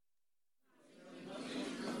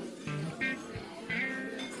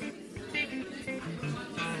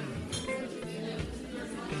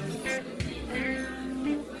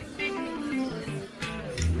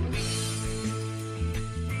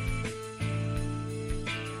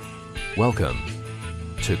Welcome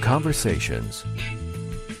to Conversations.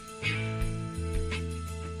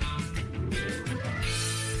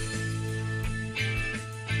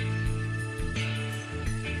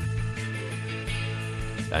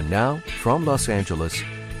 And now, from Los Angeles,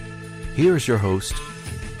 here's your host,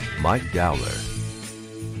 Mike Dowler.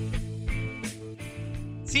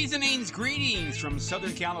 Seasonings greetings from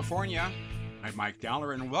Southern California. I'm Mike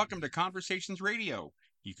Dowler, and welcome to Conversations Radio.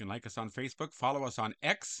 You can like us on Facebook, follow us on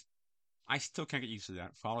X. I still can't get used to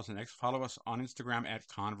that. Follow us on X, follow us on Instagram at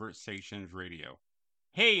Conversations Radio.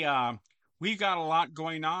 Hey, we've got a lot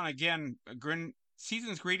going on. Again,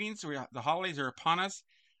 season's greetings. The holidays are upon us.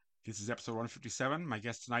 This is episode 157. My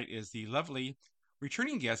guest tonight is the lovely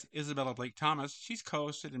returning guest, Isabella Blake Thomas. She's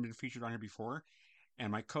co-hosted and been featured on here before.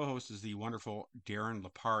 And my co-host is the wonderful Darren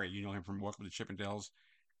Lapari. You know him from Welcome to Chippendales,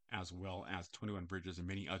 as well as 21 Bridges and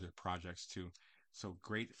many other projects too. So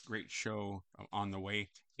great show on the way.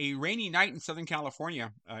 A rainy night in Southern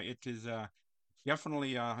California. It is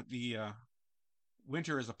definitely the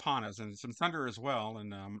winter is upon us, and some thunder as well.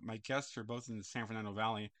 And my guests are both in the San Fernando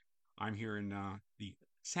Valley. I'm here in the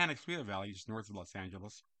Santa Clarita Valley, just north of Los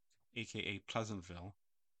Angeles, aka Pleasantville.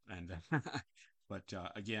 And but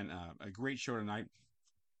again, a great show tonight.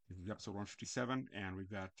 This is episode 157, and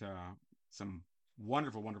we've got some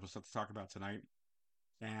wonderful stuff to talk about tonight,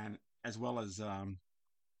 and as well as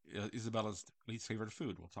Isabella's least favorite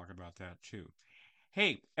food. We'll talk about that too.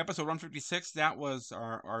 Hey, episode 156, that was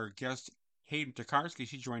our guest, Hayden Tokarski.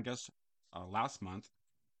 She joined us last month.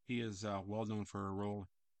 He is well known for her role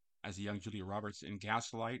as a young Julia Roberts in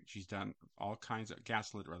Gaslit. She's done all kinds of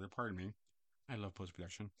Gaslit, rather, pardon me. I love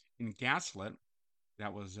post-production. In Gaslit,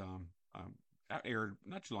 that was that aired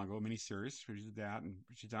not too long ago, a miniseries. She did that, and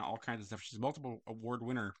she's done all kinds of stuff. She's a multiple award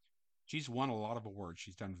winner. She's won a lot of awards.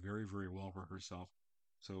 She's done very, very well for herself.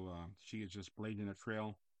 So she is just blazing a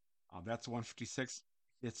trail. That's 156.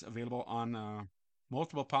 It's available on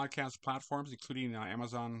multiple podcast platforms, including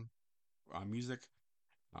Amazon Music,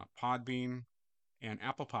 Podbean, and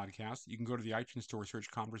Apple Podcasts. You can go to the iTunes Store, search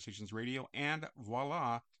Conversations Radio, and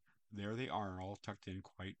voila, there they are, all tucked in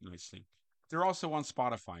quite nicely. They're also on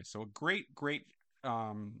Spotify. So great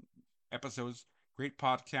episodes, great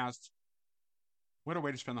podcasts. What a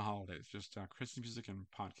way to spend the holidays. Just Christmas music and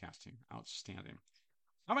podcasting. Outstanding.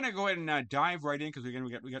 I'm going to go ahead and dive right in because again,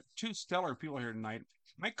 we got two stellar people here tonight.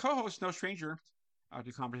 My co-host, no stranger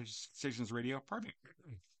to Conversations Radio. Pardon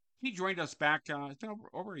me. He joined us back, it's been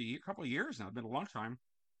over a couple of years now. It's been a long time.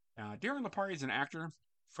 Darren Lapari is an actor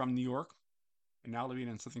from New York and now living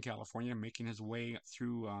in Southern California, making his way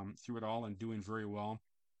through it all and doing very well,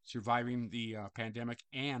 surviving the pandemic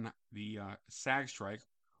and the SAG strike,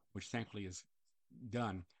 which thankfully is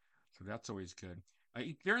done. So that's always good.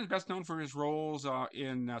 Darren's best known for his roles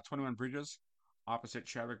in 21 Bridges, opposite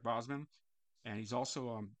Chadwick Boseman, and he's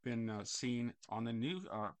also been seen on the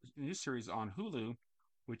new series on Hulu,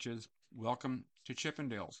 which is Welcome to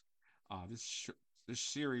Chippendales. This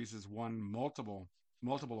series has won multiple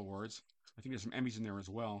awards. I think there's some Emmys in there as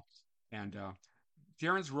well. And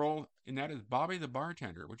Darren's role in that is Bobby the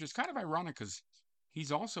bartender, which is kind of ironic because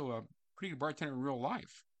he's also a pretty good bartender in real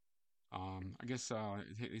life. I guess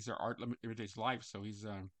these are art imitates life, so he's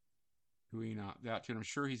doing that too. And I'm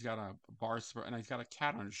sure he's got a bar and he's got a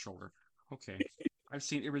cat on his shoulder. Okay, I've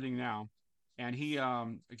seen everything now. And he,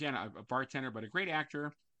 again, a bartender, but a great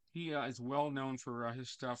actor. He is well known for his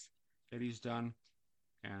stuff that he's done,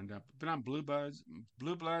 and been on Blue Bloods,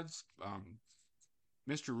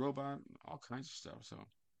 Mr. Robot, all kinds of stuff. So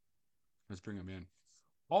let's bring him in,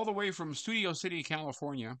 all the way from Studio City,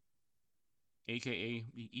 California, aka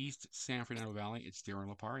the East San Fernando Valley. It's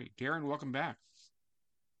Darren Lapari. Darren, welcome back.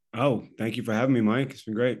 Oh, thank you for having me, Mike. It's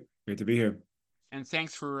been great. Great to be here. And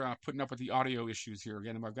thanks for putting up with the audio issues here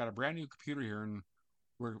again. I've got a brand new computer here, and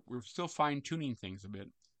we're still fine tuning things a bit,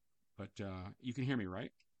 but you can hear me,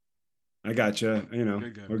 right? I gotcha. You know,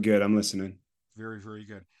 good. We're good. I'm listening. Very, very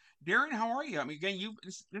good. Darren, how are you? I mean, again,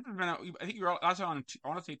 this has been. I think you're also on. I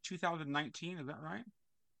want to say 2019. Is that right?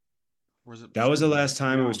 Or is it? That was the last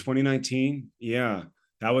time. It was 2019. Yeah,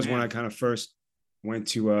 that was when I kind of first went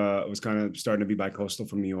to. Was kind of starting to be bicoastal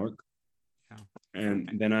from New York. Yeah.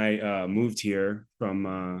 And then I moved here from.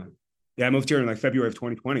 I moved here in like February of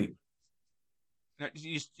 2020. Now,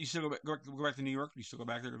 you still go back to New York? Do you still go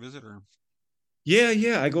back there to visit, or?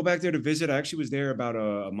 Yeah. I go back there to visit. I actually was there about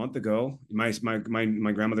a month ago. My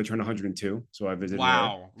grandmother turned 102, so I visited.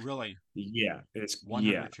 Wow, really? Yeah, it's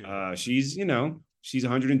 102. Yeah. She's she's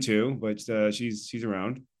 102, but she's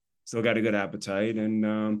around. Still got a good appetite,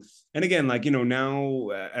 and again, like now,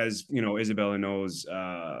 as Isabella knows,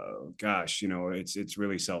 gosh, it's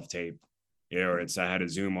really self-tape, or I had a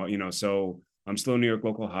Zoom, so I'm still a New York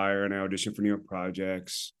local hire and I audition for New York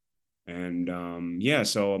projects. And yeah,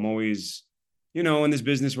 so I'm always, in this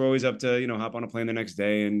business, we're always up to, hop on a plane the next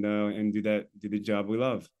day and do the job we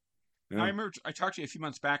love. I Yeah. remember I talked to you a few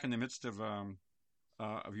months back in the midst of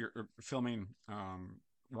your filming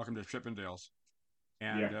Welcome to Chippendales,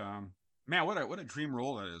 and Yeah. man, what a dream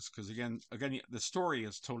role that is. Because again, the story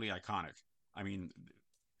is totally iconic. I mean,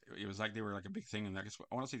 it was like they were like a big thing in, I guess,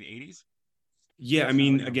 I want to say the 80s. Yeah, I So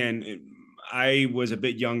mean, yeah, again, I was a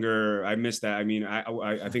bit younger. I missed that. I mean,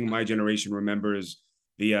 I think my generation remembers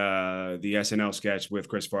the SNL sketch with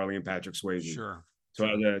Chris Farley and Patrick Swayze. sure, So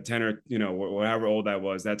sure, as a 10 or however old I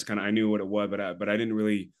was, that's kind of, I knew what it was, but I didn't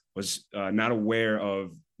really was not aware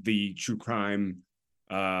of the true crime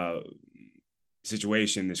uh,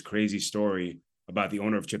 situation, this crazy story about the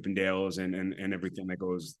owner of Chippendales and everything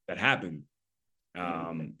that happened.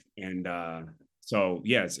 And so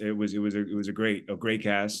yes, it was a great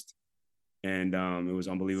cast, and it was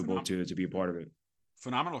unbelievable Phenom- to be a part of it.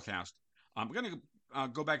 phenomenal cast. I'm gonna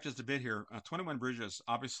go back just a bit here. 21 Bridges,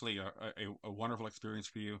 obviously a wonderful experience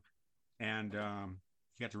for you, and you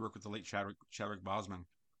got to work with the late Chadwick Boseman.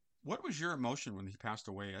 What was your emotion when he passed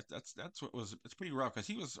away? That's what was. It's pretty rough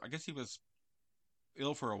because I guess he was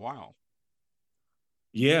ill for a while.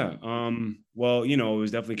 Yeah. Well, it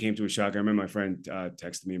was definitely came to a shock. I remember my friend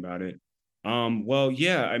texted me about it. Well,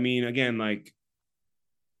 yeah. I mean, again, like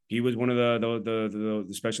he was one of the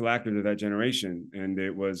special actors of that generation, and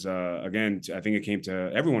it was again. I think it came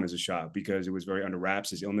to everyone as a shock because it was very under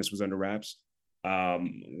wraps. His illness was under wraps.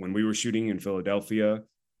 When we were shooting in Philadelphia,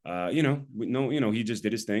 he just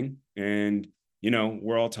did his thing, and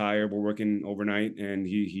we're all tired. We're working overnight, and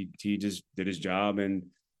he just did his job, and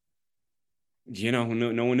no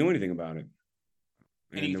one knew anything about it,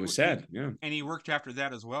 And and it was sad. Yeah, and he worked after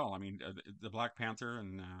that as well. I mean, the Black Panther,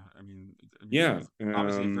 and yeah.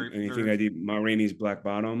 obviously a very Anything very I did, Ma Rainey's Black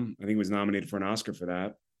Bottom. I think he was nominated for an Oscar for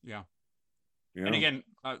that. yeah. And Yeah, again,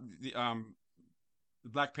 the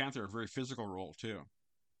Black Panther, a very physical role too,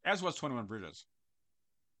 as was 21 Bridges.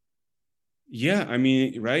 yeah. I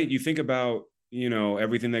mean, right? You think about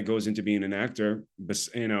everything that goes into being an actor, but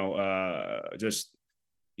just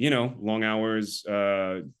long hours,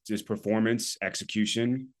 just performance,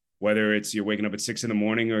 execution. Whether it's you're waking up at 6 in the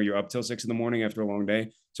morning or you're up till 6 in the morning after a long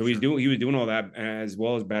day. So Sure. he was doing all that as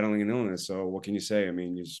well as battling an illness. So what can you say? I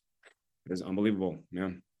mean, it's unbelievable.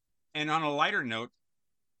 Yeah. And on a lighter note,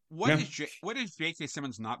 Yeah. What has J.K.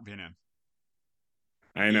 Simmons not been in?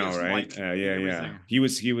 I He know, is right? like in Yeah.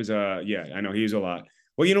 everything. Yeah, I know he was a lot.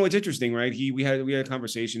 Well, it's interesting, right? We had a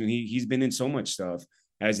conversation and he's been in so much stuff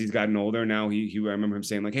as he's gotten older. Now I remember him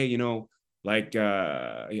saying like, hey,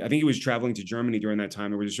 I think he was traveling to Germany during that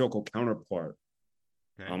time. There was a show called Counterpart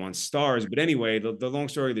Okay. on Stars. But anyway, the long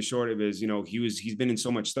story, the short of it is, he's been in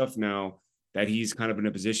so much stuff now that he's kind of in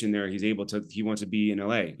a position there. He wants to be in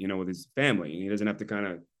LA, with his family, and he doesn't have to kind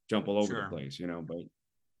of jump all over the Sure. place, but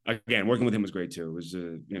again, working with him was great too. It was,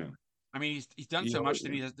 I mean, he's done so much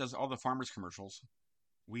that he does all the farmers commercials.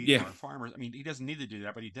 We yeah. are farmers. I mean, he doesn't need to do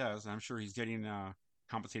that, but he does. And I'm sure he's getting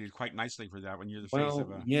compensated quite nicely for that when you're the face of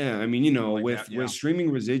Well, a yeah. I mean, show like with that. Yeah,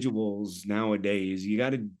 streaming residuals nowadays, you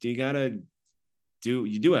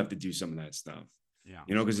do have to do some of that stuff. yeah.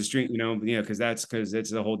 Because the stream, yeah, because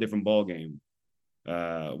it's a whole different ball game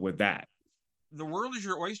with that. The world is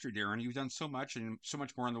your oyster, Darren. You've done so much and so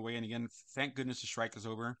much more on the way. And again, thank goodness the strike is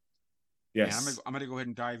over. And Yes. I'm gonna go ahead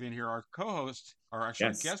and dive in here. Our co-host, or actually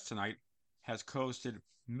our Yes. guest tonight, has co-hosted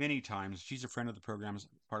many times. She's a friend of the program, as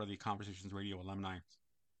part of the Conversations Radio alumni.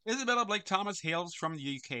 Isabella Blake Thomas hails from the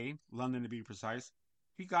UK, London to be precise.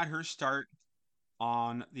 She got her start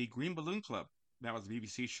on the Green Balloon Club. That was a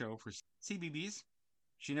BBC show for CBBS.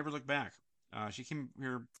 She never looked back. She came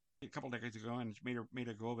here a couple decades ago and made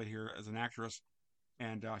a go of it here as an actress,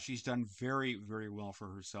 and she's done very, very well for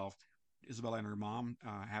herself. Isabella and her mom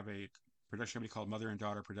have a production company called Mother and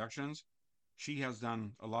Daughter Productions. She has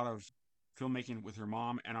done a lot of filmmaking with her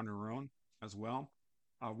mom and on her own as well.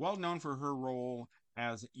 Well known for her role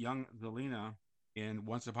as young Zelina in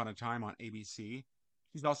Once Upon a Time on ABC.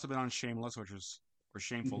 She's also been on Shameless, or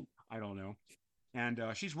Shameful, I don't know. And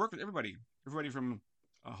she's worked with everybody from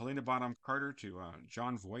Helena Bonham Carter to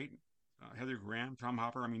John Voight, Heather Graham, Tom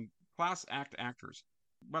Hopper. I mean, class actors.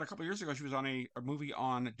 About a couple of years ago, she was on a movie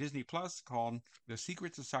on Disney Plus called The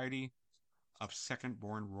Secret Society of Second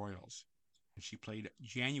Born Royals. And she played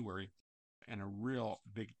January, and a real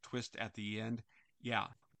big twist at the end. Yeah,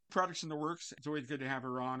 projects in the works. It's always good to have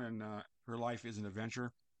her on, and her life is an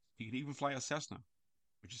adventure. She could even fly a Cessna,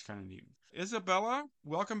 which is kind of neat. Isabella,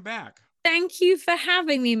 welcome back. Thank you for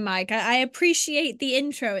having me, Mike. I appreciate the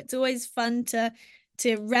intro. It's always fun to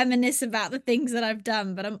reminisce about the things that I've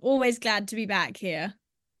done, but I'm always glad to be back here.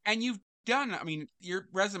 And you've done, I mean, your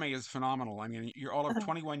resume is phenomenal. I mean, you're all of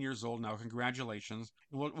 21 years old now. Congratulations.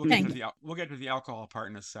 We'll get to the alcohol part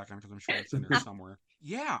in a second because I'm sure it's in there somewhere.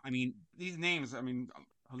 Yeah, I mean, these names, I mean,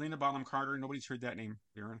 Helena Bonham Carter, nobody's heard that name,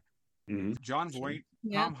 Darren. Mm-hmm. John Voight,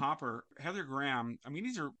 Tom Hopper, Heather Graham. I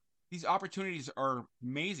mean, these opportunities are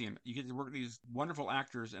amazing. You get to work with these wonderful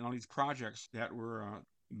actors and all these projects that were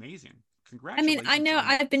amazing. Congratulations. I mean, I know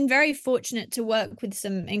I've been very fortunate to work with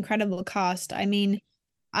some incredible cast. I mean,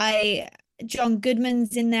 John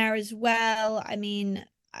Goodman's in there as well. I mean,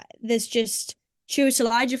 there's just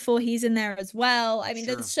Elijah he's in there as well. I mean,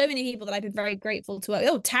 there's so many people that I've been very grateful to work.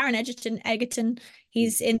 Oh, Taron Egerton,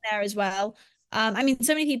 he's in there as well. I mean,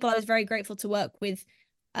 so many people I was very grateful to work with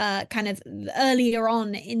kind of earlier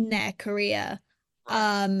on in their career.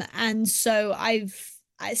 And so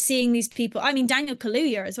seeing these people, I mean, Daniel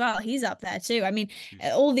Kaluuya as well, he's up there too. I mean,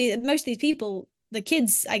 most of these people, the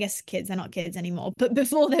kids, I guess they're not kids anymore, but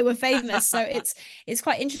before they were famous. So it's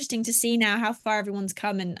quite interesting to see now how far everyone's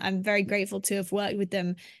come, and I'm very grateful to have worked with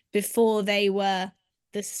them before they were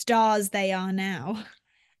the stars they are now.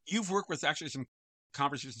 You've worked with actually some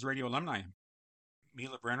Conversations Radio alumni.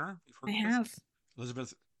 Mila Brenner. I have.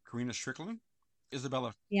 Elizabeth Karina Strickland.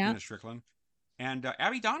 Isabella Karina Strickland. And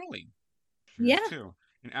Abby Donnelly. Too.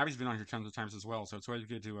 And Abby's been on here tons of times as well, so it's always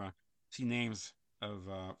good to see names of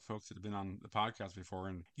folks that have been on the podcast before,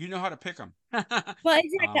 and you know how to pick them. Well,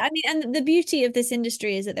 exactly. I mean, and the beauty of this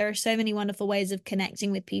industry is that there are so many wonderful ways of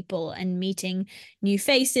connecting with people and meeting new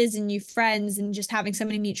faces and new friends and just having so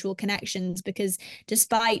many mutual connections, because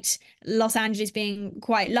despite Los Angeles being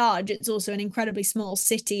quite large, it's also an incredibly small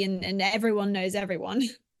city, and everyone knows everyone.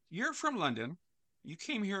 You're from London. You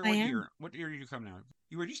came here what year? What year did you come now?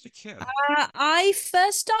 You were just a kid. I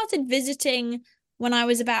first started visiting when I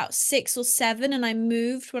was about 6 or 7, and I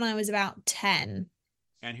moved when I was about 10.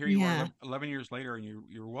 And here you are 11 years later, and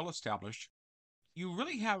you're well established. You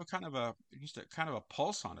really have a kind of a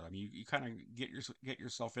pulse on it. I mean, you kind of get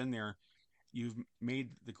yourself in there. You've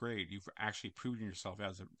made the grade. You've actually proven yourself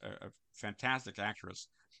as a fantastic actress,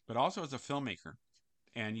 but also as a filmmaker.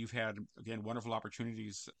 And you've had, again, wonderful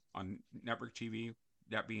opportunities on network TV,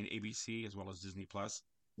 that being ABC as well as Disney Plus.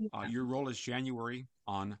 Your role as January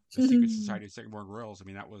on The Secret Society of Second Born Royals. I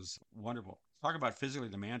mean, that was wonderful. Talk about physically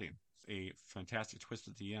demanding. A fantastic twist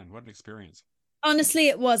at the end. What an experience. Honestly,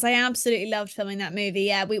 it was. I absolutely loved filming that movie.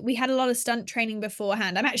 Yeah, we had a lot of stunt training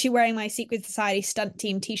beforehand. I'm actually wearing my Secret Society stunt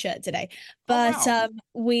team t-shirt today. But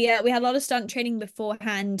we had a lot of stunt training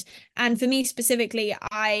beforehand. And for me specifically,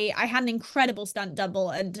 I had an incredible stunt double,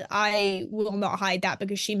 and I will not hide that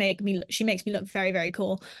because she makes me look very, very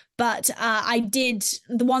cool. But I did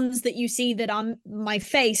the ones that you see that on my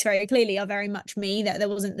face very clearly are very much me. That there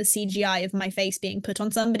wasn't the CGI of my face being put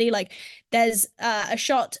on somebody. Like there's a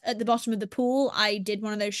shot at the bottom of the pool. I did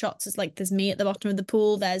one of those shots as like there's me at the bottom of the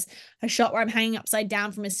pool. There's a shot where I'm hanging upside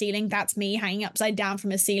down from a ceiling. That's me hanging upside down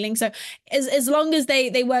from a ceiling. So as long as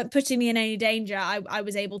they weren't putting me in any danger, I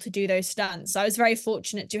was able to do those stunts. So I was very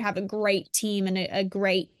fortunate to have a great team and a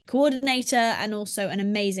great coordinator, and also an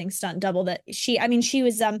amazing stunt double that she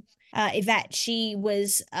was Yvette. She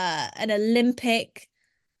was an Olympic,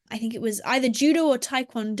 I think it was either judo or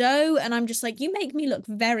taekwondo, and I'm just like, you make me look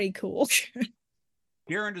very cool.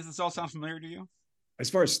 Darren, does this all sound familiar to you? As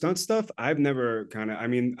far as stunt stuff, I've never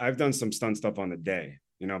I've done some stunt stuff on the day,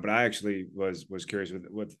 but I actually was curious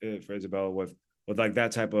with for Isabella with like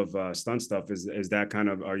that type of stunt stuff. Is that kind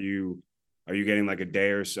of, are you getting like a day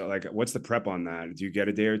or so? Like, what's the prep on that? Do you get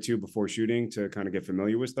a day or two before shooting to kind of get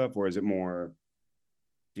familiar with stuff, or is it more,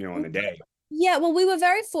 on the day? Yeah, well, we were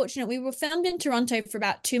very fortunate. We were filmed in Toronto for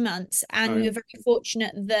about 2 months, and we were very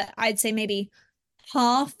fortunate that I'd say maybe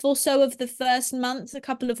half or so of the first month, a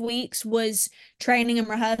couple of weeks, was training and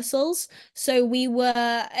rehearsals. So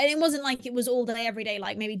and it wasn't like it was all day every day,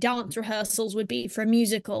 like maybe dance rehearsals would be for a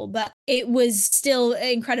musical, but it was still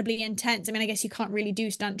incredibly intense. I mean, I guess you can't really do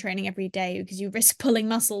stunt training every day because you risk pulling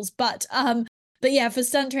muscles, but yeah, for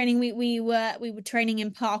stunt training, we were training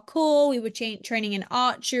in parkour, we were training in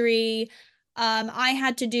archery. I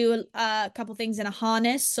had to do a couple things in a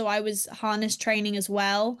harness, so I was harness training as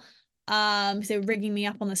well. So rigging me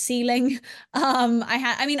up on the ceiling.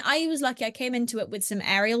 I was lucky. I came into it with some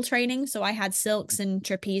aerial training, so I had silks and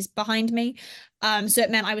trapeze behind me. So it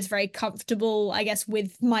meant I was very comfortable, I guess,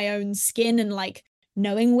 with my own skin and like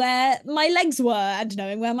knowing where my legs were and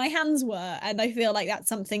knowing where my hands were. And I feel like that's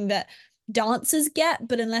something that dancers get,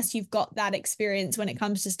 but unless you've got that experience when it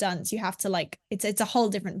comes to stunts, you have to like it's a whole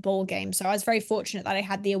different ball game. So I was very fortunate that I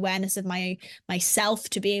had the awareness of myself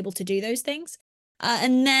to be able to do those things.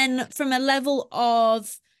 And then from a level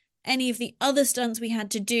of any of the other stunts we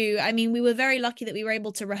had to do, I mean, we were very lucky that we were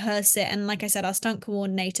able to rehearse it. And like I said, our stunt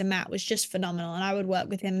coordinator, Matt, was just phenomenal. And I would work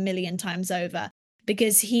with him a million times over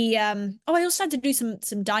because he, I also had to do some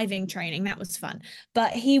diving training. That was fun.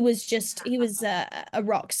 But he was a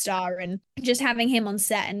rock star, and just having him on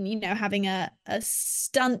set and, you know, having a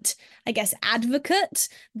stunt, I guess, advocate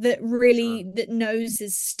that really that knows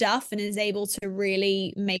his stuff and is able to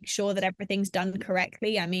really make sure that everything's done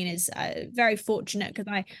correctly. I mean, is very fortunate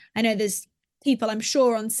because I know there's people I'm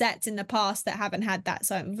sure on sets in the past that haven't had that.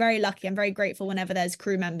 So I'm very lucky. I'm very grateful whenever there's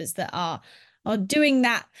crew members that are doing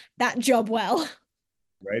that job well.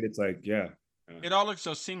 Right. It's like, yeah. It all looks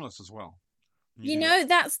so seamless as well. You know,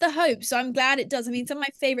 that's the hope. So I'm glad it does. I mean, some of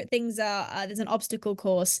my favorite things are there's an obstacle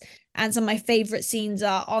course, and some of my favorite scenes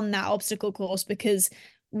are on that obstacle course because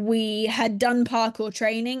we had done parkour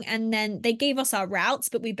training and then they gave us our routes,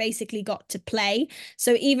 but we basically got to play.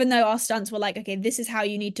 So even though our stunts were like, okay, this is how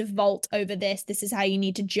you need to vault over this, this is how you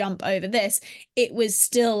need to jump over this, it was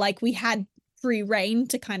still like we had free reign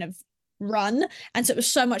to kind of run. And so it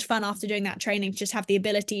was so much fun after doing that training to just have the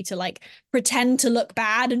ability to like pretend to look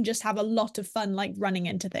bad and just have a lot of fun like running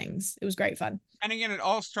into things. It was great fun. And again, it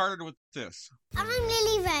all started with this. I'm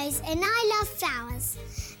Lily Rose and I love flowers,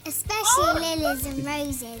 especially lilies and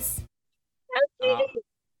roses.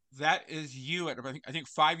 That is you at I think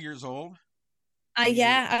 5 years old.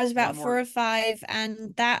 Yeah, I was about 4 or 5,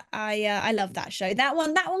 and that I love that show. That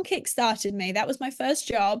one kickstarted me. That was my first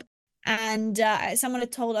job. And someone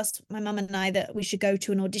had told us, my mum and I, that we should go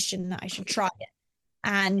to an audition, that I should try it.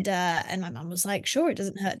 And my mum was like, sure, it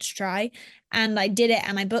doesn't hurt to try. And I did it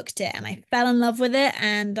and I booked it and I fell in love with it.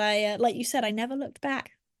 And I, like you said, I never looked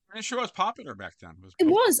back. And it sure was popular back then. It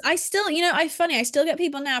was. I still, you know, I still get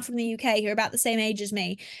people now from the UK who are about the same age as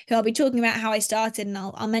me, who I'll be talking about how I started, and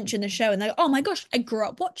I'll mention the show and they go, oh my gosh, I grew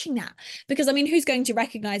up watching that. Because I mean, who's going to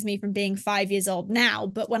recognize me from being 5 years old now?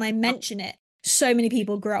 But when I mention it, so many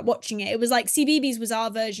people grew up watching it. It was like CBeebies was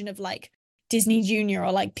our version of like Disney Junior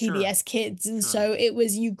or like PBS Kids. And so it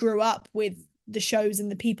was, you grew up with the shows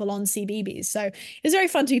and the people on CBeebies. So it was very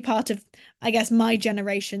fun to be part of, I guess, my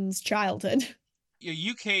generation's childhood.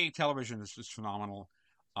 UK television is just phenomenal.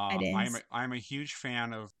 I'm a huge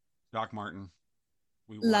fan of Doc Martin.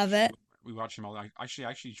 Love it. We watch him all. I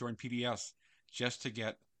actually joined PBS just to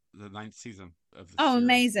get the 9th season of the series.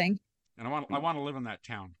 Amazing. And I want to live in that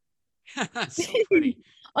town. So pretty.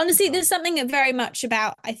 Honestly, there's something very much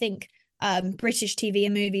about, I think, British TV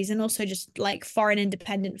and movies, and also just like foreign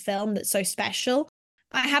independent film, that's so special.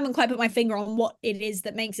 I haven't quite put my finger on what it is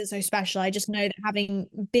that makes it so special. I just know that having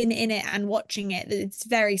been in it and watching it, it's a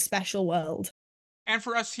very special world. And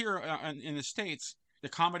for us here in the States, the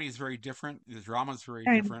comedy is very different. The drama is very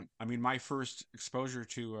different. I mean, my first exposure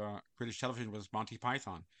to British television was Monty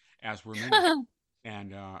Python, as were many.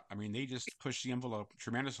 And I mean, they just pushed the envelope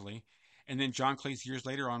tremendously. And then John Cleese years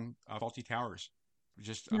later on Fawlty Towers.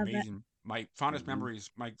 Just Love amazing. It. My fondest memories,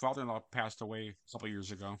 my father-in-law passed away a couple of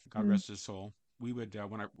years ago. God rest his soul. We would,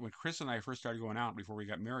 when Chris and I first started going out before we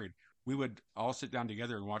got married, we would all sit down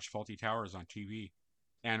together and watch Fawlty Towers on TV.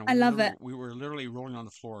 And I love it. We were literally rolling on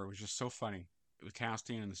the floor. It was just so funny. The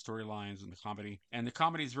casting and the storylines and the comedy. And the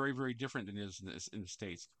comedy is very, very different than it is in the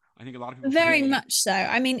States. I think a lot of people very much so.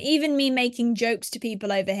 I mean, even me making jokes to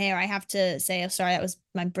people over here, I have to say, oh, sorry, that was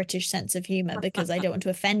my British sense of humor, because I don't want to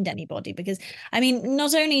offend anybody. Because I mean,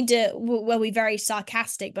 not only were we very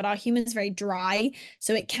sarcastic, but our humor is very dry,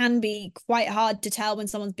 so it can be quite hard to tell when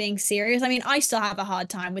someone's being serious. I mean, I still have a hard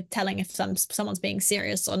time with telling if someone's being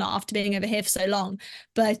serious or not after being over here for so long.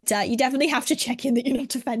 But you definitely have to check in that you're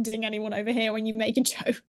not offending anyone over here when you make a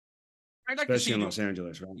joke. Especially in Los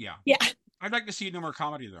Angeles, right? Yeah. I'd like to see you do more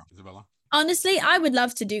comedy, though, Isabella. Honestly, I would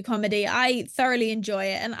love to do comedy. I thoroughly enjoy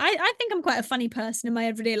it. And I think I'm quite a funny person in my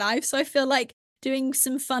everyday life. So I feel like doing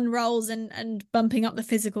some fun roles and bumping up the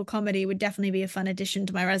physical comedy would definitely be a fun addition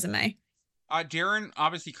to my resume. Darren,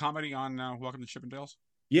 obviously comedy on Welcome to Chippendales.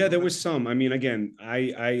 Yeah, there was some. I mean, again,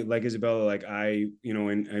 I like Isabella, like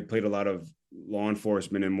and I played a lot of law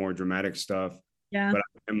enforcement and more dramatic stuff. Yeah. But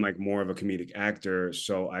I'm like more of a comedic actor.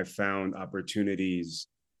 So I found opportunities.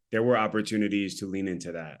 There were opportunities to lean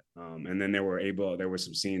into that. And then there were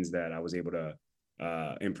some scenes that I was able to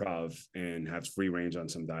improv and have free range on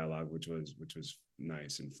some dialogue, which was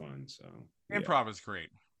nice and fun. So improv is great.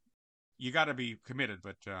 You got to be committed,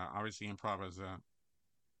 but obviously improv is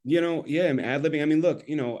ad-libbing. I mean, look,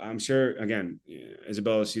 I'm sure, again,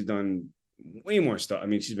 Isabella, she's done way more stuff. I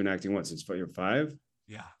mean, she's been acting since you're 5.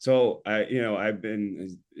 Yeah. So I've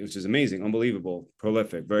been, which is amazing, unbelievable,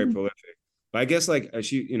 prolific, very prolific. But I guess like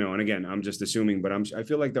she, and again, I'm just assuming, but I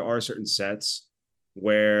feel like there are certain sets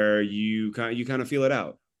where you kind of feel it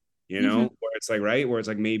out, where it's like, right, where it's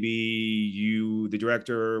like maybe the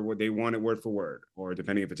director, what they want it word for word, or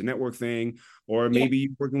depending if it's a network thing, or maybe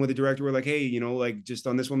you're working with a director where like, hey, like just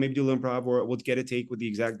on this one, maybe do a little improv, or we'll get a take with the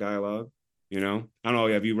exact dialogue. I don't know.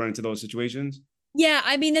 Have you run into those situations? Yeah,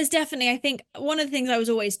 I mean, there's definitely, I think one of the things I was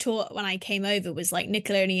always taught when I came over was like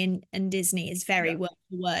Nickelodeon and Disney is very word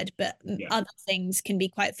for word, but other things can be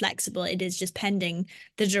quite flexible. It is just pending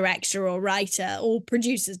the director or writer or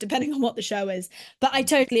producers, depending on what the show is. But I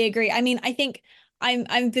totally agree. I mean, I think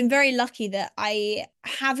I've been very lucky that I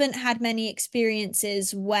haven't had many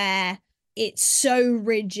experiences where it's so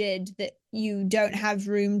rigid that you don't have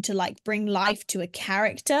room to like bring life to a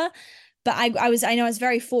character. But I know I was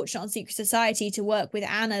very fortunate on Secret Society to work with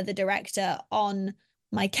Anna, the director, on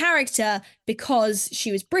my character because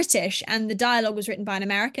she was British and the dialogue was written by an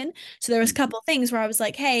American. So there was a couple of things where I was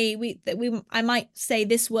like, hey, I might say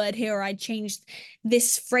this word here, or I changed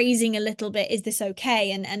this phrasing a little bit. Is this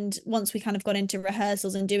okay? And once we kind of got into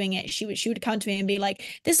rehearsals and doing it, she would come to me and be like,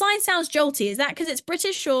 this line sounds jolty. Is that because it's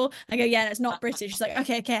British? Or I go, yeah, it's not British. She's like,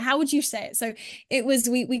 okay, how would you say it? So it was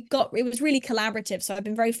it was really collaborative. So I've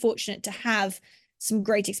been very fortunate to have some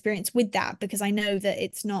great experience with that because I know that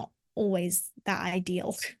it's not always that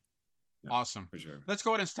ideal. Awesome. For sure. Let's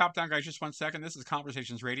go ahead and stop down, guys, just 1 second. This is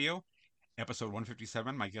Conversations Radio, episode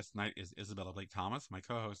 157. My guest tonight is Isabella Blake Thomas. My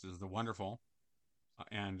co-host is the wonderful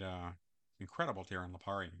and incredible Darren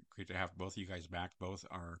Lepari. Great to have both of you guys back. Both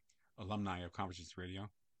are alumni of Conversations Radio.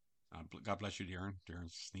 God bless you, Darren.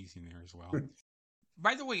 Darren's sneezing there as well.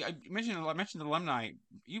 By the way, I mentioned alumni.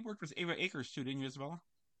 You worked with Ava Akers too, didn't you, Isabella?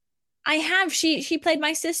 I have. She played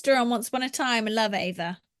my sister on Once Upon a Time. I love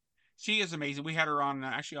Ava. She is amazing. We had her on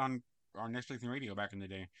actually on our Next Week Radio back in the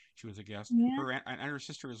day. She was a guest. Yeah. Her and her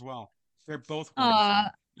sister as well. They're both wonderful.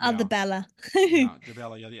 The Bella. The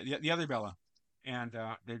Bella, the other Bella. And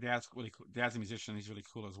their dad's really cool. Dad's a musician. He's really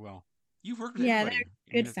cool as well. You've worked with everybody.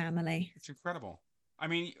 They're good family. It's incredible. I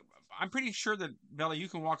mean, I'm pretty sure that, Bella, you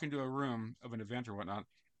can walk into a room of an event or whatnot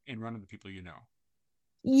and run into people you know.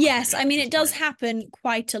 Yes, I mean, it does happen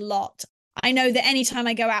quite a lot. I know that anytime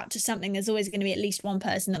I go out to something, there's always going to be at least one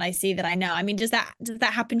person that I see that I know. I mean, does that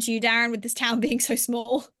happen to you, Darren, with this town being so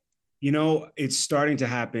small? It's starting to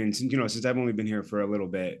happen, since I've only been here for a little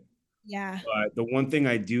bit. Yeah. But the one thing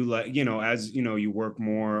I do like, as you work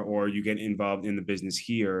more or you get involved in the business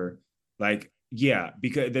here, like,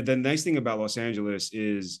 because the nice thing about Los Angeles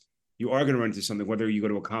is you are going to run into something, whether you go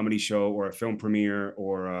to a comedy show or a film premiere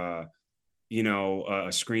or a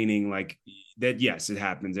screening like that. Yes, it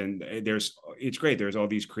happens. And it's great. There's all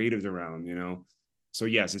these creatives around, so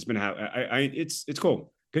yes, it's been, it's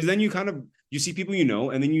cool. Cause then you see people,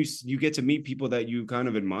 and then you get to meet people that you kind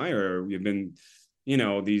of admire. You've been,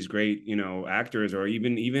 these great, actors, or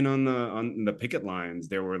even on the picket lines,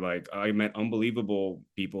 there were like, I met unbelievable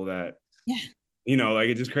people that, like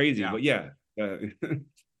it's just crazy, but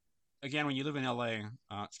again, when you live in LA,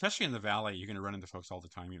 especially in the Valley, you're going to run into folks all the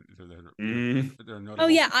time. They're notable. Oh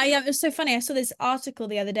yeah, it was so funny. I saw this article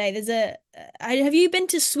the other day. Have you been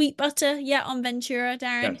to Sweet Butter yet on Ventura,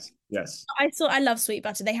 Darren? Yes. I love Sweet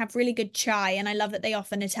Butter. They have really good chai, and I love that they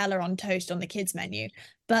offer Nutella on toast on the kids menu.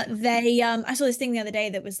 But I saw this thing the other day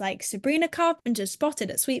that was like Sabrina Carpenter spotted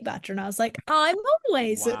at Sweet Butter, and I was like, I'm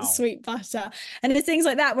always at Sweet Butter. And it's things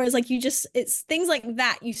like that, whereas like it's things like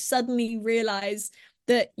that you suddenly realize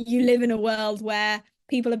that you live in a world where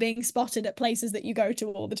people are being spotted at places that you go to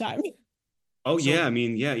all the time. Oh, I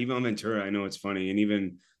mean, even on Ventura, I know it's funny. And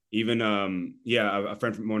even a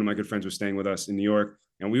friend from one of my good friends was staying with us in New York,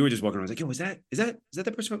 and we were just walking around. I was like, yo, is that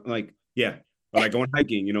the person? I'm like, yeah. Or like going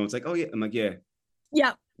hiking, it's like, oh yeah. I'm like, yeah.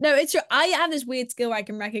 Yeah. No, it's true. I have this weird skill where I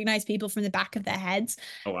can recognize people from the back of their heads.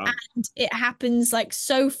 Oh, wow. And it happens like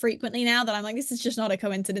so frequently now that I'm like, this is just not a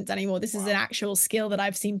coincidence anymore. This is an actual skill that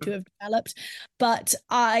I've seemed to have developed. But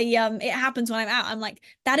it happens when I'm out. I'm like,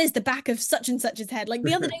 that is the back of such and such's head. Like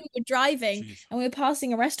the other day we were driving and we were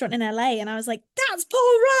passing a restaurant in LA, and I was like, that's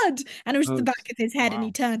Paul Rudd. And it was the back of his head, and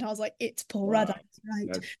he turned. I was like, it's Paul Rudd. I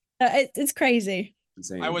was right. It's crazy.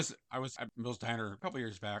 Insane. I was at Mills Diner a couple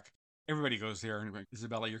years back. Everybody goes there, and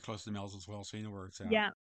Isabella, you're close to Mills as well, so you know where it's at. Yeah.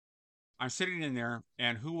 I'm sitting in there,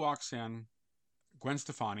 and who walks in? Gwen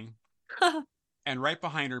Stefani, and right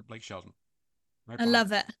behind her, Blake Shelton. I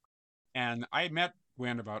love it. And I met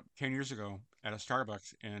Gwen about 10 years ago at a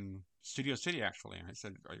Starbucks in Studio City, actually. And I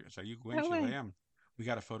said, are you Gwen? She said, I am. We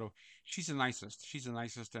got a photo. She's the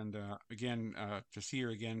nicest. And again, to see her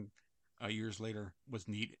again, years later was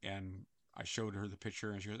neat. And I showed her the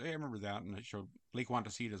picture, and she goes, "Hey, I remember that." And I showed Blake wanted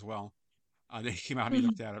to see it as well. They came out and he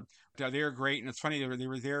looked at it. They were great, and it's funny they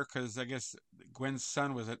were there because I guess Gwen's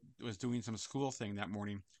son was doing some school thing that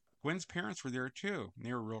morning. Gwen's parents were there too. And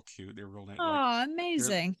they were real cute. They were real Oh, like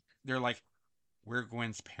amazing. they're like, we're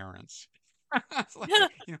Gwen's parents. Like,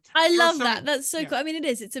 I love that. That's so cool. I mean, it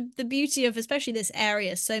is. It's the beauty of especially this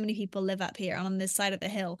area. So many people live up here on this side of the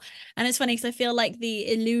hill. And it's funny because I feel like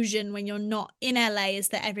the illusion when you're not in LA is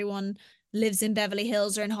that everyone lives in Beverly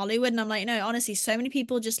Hills or in Hollywood. And I'm like, no, honestly, so many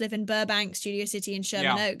people just live in Burbank, Studio City, and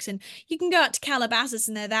Sherman Oaks. And you can go out to Calabasas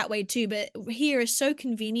and they're that way too. But here is so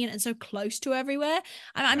convenient and so close to everywhere.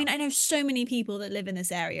 I mean, I know so many people that live in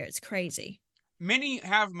this area. It's crazy. Many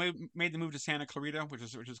have made the move to Santa Clarita, which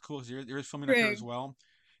is cool because there is filming up here as well,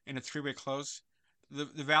 and it's freeway close.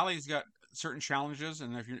 The valley's got certain challenges,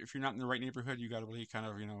 and if you're not in the right neighborhood, you got to really kind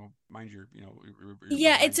of mind your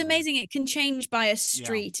yeah, it's amazing. It can change by a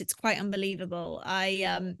street. Yeah. It's quite unbelievable.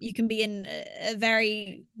 You can be in a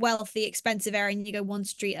very wealthy, expensive area, and you go one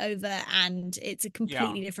street over, and it's a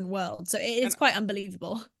completely different world. So it's quite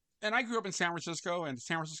unbelievable. And I grew up in San Francisco, and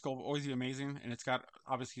San Francisco will always be amazing. And it's got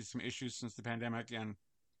obviously some issues since the pandemic, and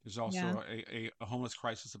there's also a homeless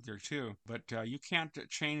crisis up there too. But you can't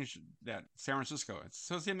change that San Francisco.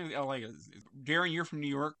 So it's in LA. Darren, you're from New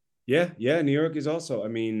York. Yeah, New York is also. I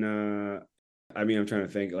mean, I'm trying to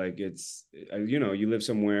think. Like it's, you live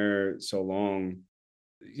somewhere so long.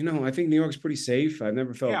 I think New York's pretty safe. I've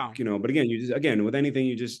never felt, But again, with anything,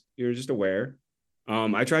 you're just aware.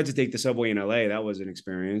 I tried to take the subway in LA. That was an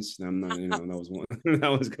experience. I'm not, that was one that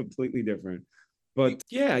was completely different. But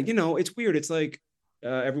yeah, it's weird. It's like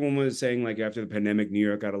everyone was saying like after the pandemic, New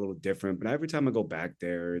York got a little different. But every time I go back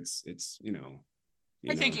there, it's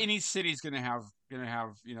I think any city's gonna have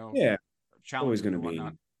challenges. Always gonna be.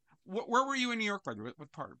 Where were you in New York, by the way? What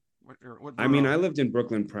part? What I mean, I lived in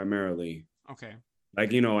Brooklyn primarily. Okay.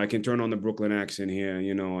 Like I can turn on the Brooklyn accent here.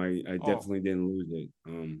 I definitely didn't lose it.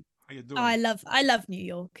 How you doing? Oh, I love New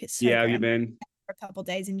York. It's so have you been for a couple of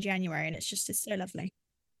days in January, and it's so lovely.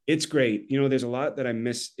 It's great. There's a lot that I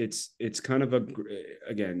miss. It's kind of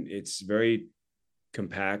it's very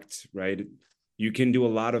compact, right? You can do a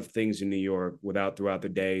lot of things in New York throughout the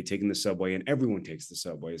day, taking the subway, and everyone takes the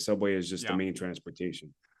subway. The subway is just the main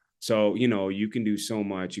transportation. So, you can do so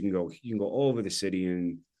much. You can go all over the city,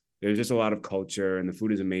 and there's just a lot of culture, and the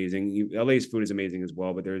food is amazing. LA's food is amazing as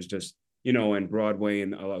well, but there's just, and Broadway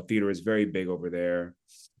and theater is very big over there.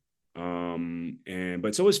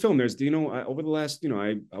 But so is film. There's, over the last,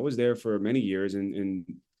 I was there for many years, and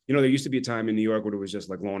there used to be a time in New York where it was just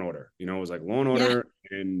like Law and Order. It was like Law and Order,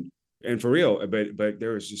 and for real. But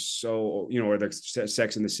there was just so, or like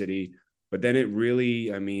Sex in the City. But then it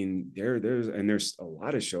really, I mean, there's a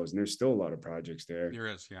lot of shows, and there's still a lot of projects there. There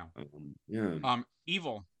is, yeah.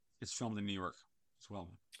 Evil is filmed in New York as well.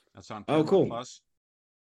 That's on cool. Plus.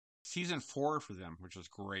 Season 4 for them, which is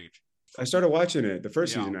great. I started watching it, the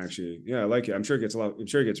first season, actually. Yeah, I like it. I'm sure it gets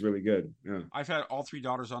really good. Yeah. I've had all 3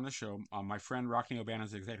 daughters on the show. My friend Rockney O'Bannon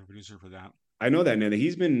is the executive producer for that. I know that, Nana.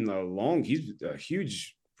 He's been he's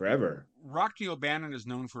huge forever. Rockney O'Bannon is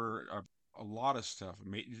known for a lot of stuff.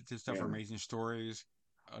 For Amazing Stories,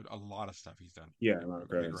 a lot of stuff he's done. Yeah, a lot of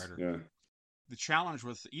credits. Yeah. The challenge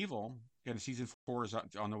with Evil, season 4 is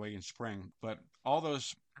on the way in spring, but all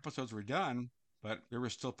those episodes were done, but there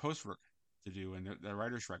was still post work to do, and the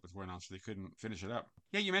writer's strike was going on, so they couldn't finish it up.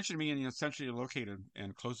 Yeah, you mentioned me, and essentially located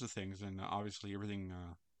and close to things, and obviously everything.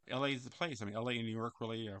 LA is the place. I mean, LA and New York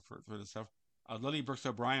really for this stuff. Lily Brooks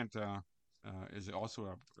O'Brien is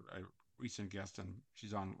also a recent guest, and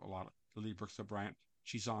she's on a lot. Lily Brooks O'Brien.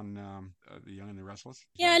 She's on The Young and the Restless.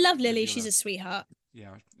 I love Lily. She's a sweetheart.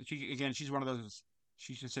 Yeah, she's one of those.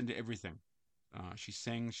 She's just into everything. She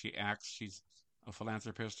sings, she acts. She's a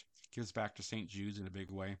philanthropist. Gives back to St. Jude's in a big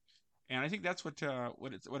way. And I think that's what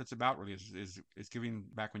it's about really is giving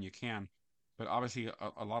back when you can, but obviously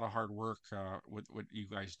a lot of hard work with what you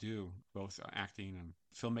guys do, both acting and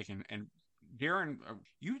filmmaking. And Darren,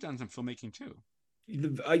 you've done some filmmaking too.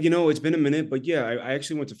 It's been a minute, but yeah, I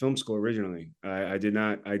actually went to film school originally. I did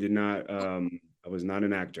not. I was not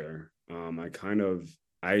an actor.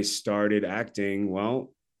 I started acting.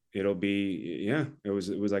 Well, it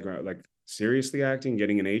was like seriously acting,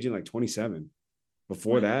 getting an agent like 27.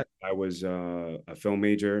 Before that, I was a film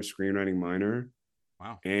major, screenwriting minor.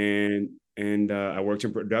 Wow. And I worked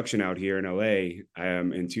in production out here in LA. I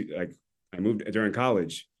moved during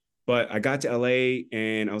college, but I got to LA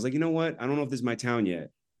and I was like, you know what? I don't know if this is my town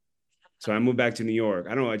yet. So I moved back to New York.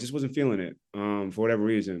 I don't know. I just wasn't feeling it for whatever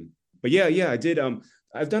reason. But yeah, I did.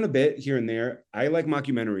 I've done a bit here and there. I like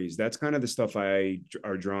mockumentaries. That's kind of the stuff I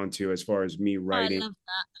are drawn to as far as me writing. I love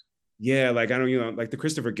that. Yeah, like I don't, like the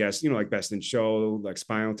Christopher Guest, like Best in Show, like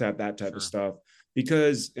Spinal Tap, that type of stuff.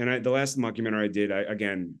 Because the last mockumentary I did,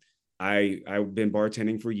 I've been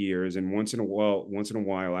bartending for years, and once in a while,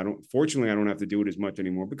 fortunately I don't have to do it as much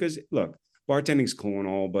anymore because look, bartending's cool and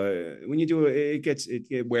all, but when you do it,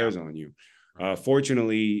 it wears on you.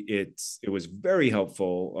 Fortunately, it was very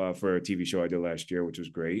helpful for a TV show I did last year, which was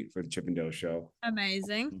great for the Chip and Dale show.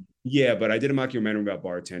 Amazing. Yeah, but I did a mockumentary about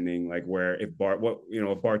bartending, like where if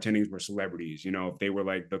bartending were celebrities, if they were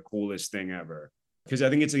like the coolest thing ever. Because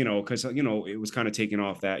I think it's because it was kind of taking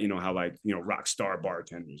off that how like rock star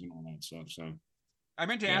bartenders and all that stuff. So I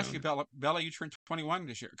meant to ask you, Bella. Bella, you turned 21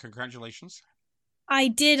 this year. Congratulations. I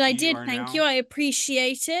did. Thank you. I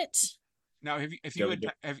appreciate it. Now,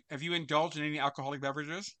 have you indulged in any alcoholic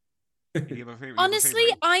beverages? Honestly,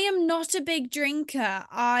 I am not a big drinker.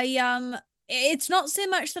 It's not so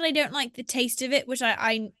much that I don't like the taste of it, which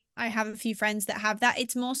I have a few friends that have that.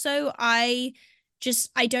 It's more so I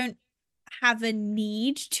don't have a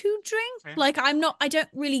need to drink. Okay. Like I don't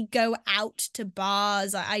really go out to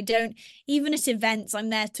bars. I don't, even at events, I'm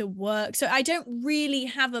there to work. So I don't really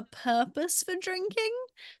have a purpose for drinking.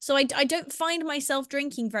 So I don't find myself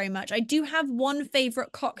drinking very much. I do have one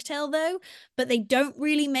favorite cocktail though, but they don't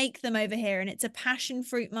really make them over here. And it's a passion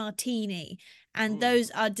fruit martini. And those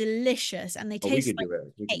are delicious. And they taste like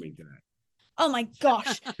we can make that. Oh my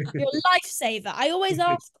gosh, you're a lifesaver. I always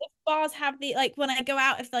ask if bars have like when I go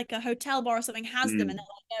out, if like a hotel bar or something has them, and they're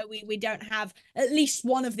like, no, we don't have at least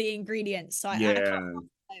one of the ingredients. So I can't find over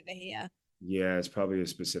here. Yeah, it's probably a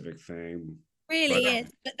specific thing. Really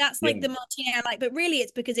is. But that's like the martini I like. But really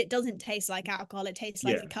it's because it doesn't taste like alcohol. It tastes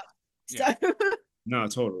like a cup. So no,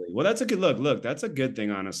 totally. Well, that's a good look. That's a good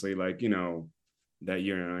thing, honestly. Like, that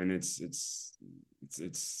and it's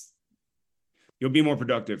you'll be more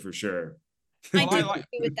productive for sure. I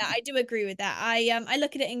do agree with that. I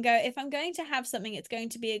look at it and go, if I'm going to have something, it's going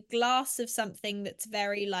to be a glass of something that's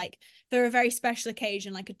very like for a very special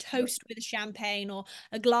occasion, like a toast with champagne or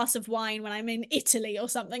a glass of wine when I'm in Italy or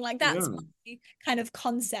something like that. That's my kind of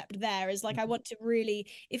concept there is like I want to really,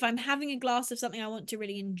 if I'm having a glass of something, I want to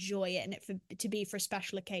really enjoy it and it to be for a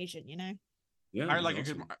special occasion, Yeah, I like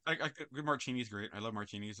awesome. a good martini's great. I love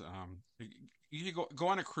martinis. You go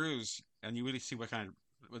on a cruise and you really see what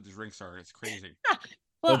the drinks are. It's crazy.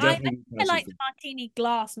 Well, I like the martini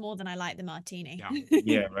glass more than I like the martini.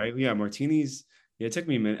 Yeah, right. Yeah, martinis. Yeah, it took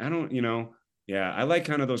me a minute. I don't, yeah, I like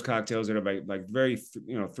kind of those cocktails that are like very,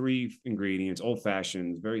 3 ingredients, old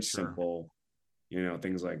fashioned, very simple,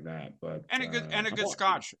 things like that. But a good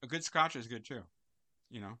scotch. A good scotch is good too.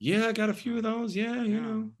 Yeah, I got a few of those. Yeah,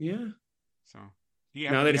 yeah. So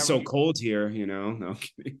now that it's so cold here, no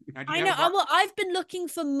kidding. I know. Well, I've been looking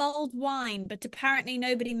for mulled wine, but apparently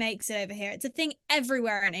nobody makes it over here. It's a thing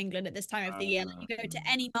everywhere in England at this time of the year. Like you go to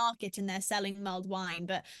any market and they're selling mulled wine,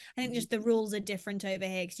 but I think just the rules are different over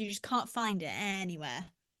here because you just can't find it anywhere.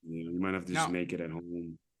 Yeah, you might have to just make it at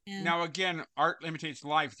home. Yeah. Now, again, art imitates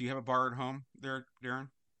life. Do you have a bar at home there, Darren?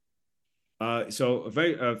 So a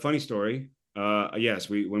very funny story. Yes,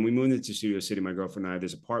 when we moved into Studio City, my girlfriend and I,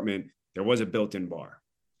 this apartment, there was a built-in bar.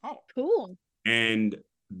 Oh, cool. And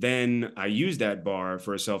then I used that bar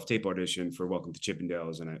for a self-tape audition for Welcome to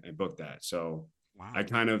Chippendales, and I booked that. So I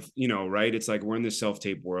kind of, right? It's like we're in this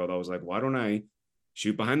self-tape world. I was like, why don't I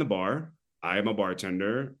shoot behind the bar? I am a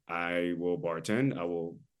bartender. I will bartend. I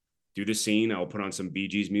will do the scene. I will put on some Bee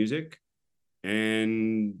Gees music.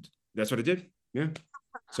 And that's what I did. Yeah.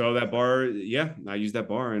 So that bar, I used that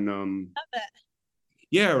bar and love it.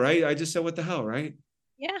 Yeah, right. I just said, what the hell, right?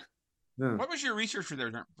 Yeah. What was your research for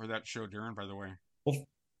that show, Darren, by the way?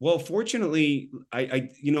 Well, fortunately, I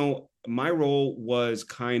my role was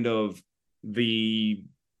kind of the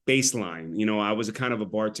baseline. I was a kind of a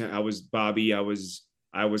bartender. I was Bobby. I was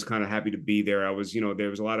kind of happy to be there. I was, there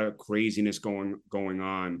was a lot of craziness going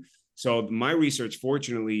on. So my research,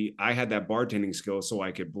 fortunately, I had that bartending skill, so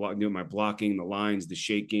I could do my blocking, the lines, the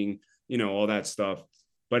shaking, all that stuff.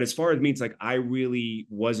 But as far as me, it's like I didn't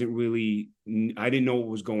know what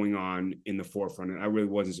was going on in the forefront, and I really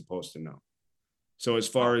wasn't supposed to know. So as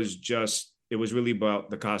far as it was really about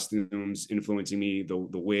the costumes influencing me, the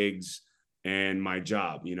wigs, and my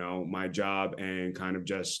job, and kind of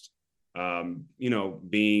just, being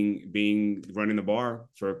running the bar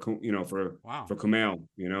for Kumail,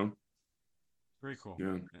 Very cool.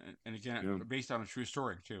 Yeah. And again, based on a true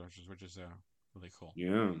story too, which is really cool.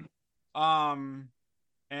 Yeah.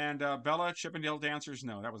 And Bella, Chippendale Dancers,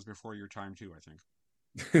 no, that was before your time too, I think.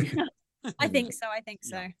 I think so.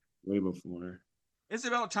 Way before.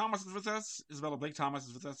 Isabella Thomas is with us. Isabella Blake Thomas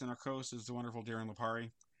is with us, and our co-host is the wonderful Darren Lapari.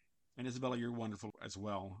 And Isabella, you're wonderful as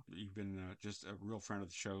well. You've been just a real friend of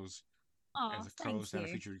the shows as a co-host and a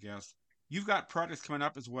featured guest. You've got projects coming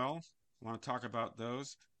up as well. I want to talk about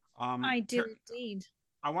those. I do indeed.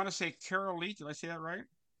 I want to say Carol Lee. Did I say that right?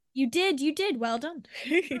 You did. Well done.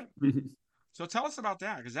 So tell us about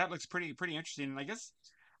that, because that looks pretty interesting. And I guess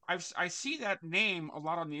I see that name a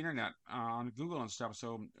lot on the internet, on Google and stuff.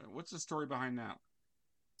 So what's the story behind that?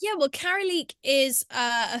 Yeah, well, Caroleek is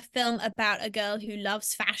a film about a girl who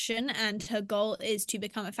loves fashion, and her goal is to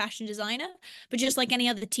become a fashion designer. But just like any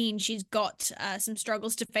other teen, she's got some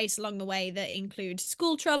struggles to face along the way that include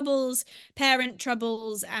school troubles, parent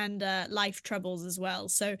troubles, and life troubles as well.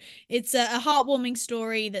 So it's a heartwarming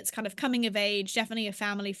story that's kind of coming of age, definitely a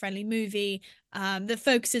family-friendly movie. That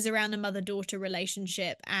focuses around a mother-daughter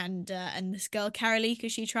relationship and this girl Caroleek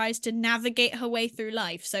as she tries to navigate her way through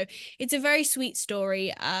life. So it's a very sweet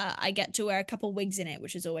story. I get to wear a couple wigs in it,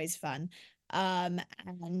 which is always fun. I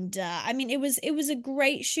mean, it was a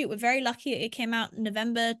great shoot. We're very lucky it came out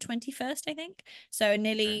November 21st, I think. So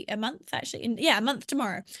nearly a month, actually. A month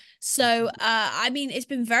tomorrow. So I mean, it's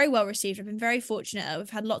been very well received. I've been very fortunate. We've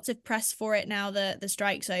had lots of press for it now the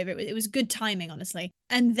strike's over. It was good timing, honestly.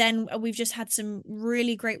 And then we've just had some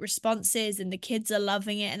really great responses, and the kids are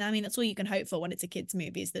loving it. And I mean, that's all you can hope for when it's a kids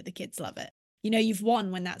movie, is that the kids love it. You know, you've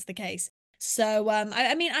won when that's the case. So,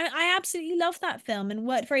 I mean, I absolutely love that film and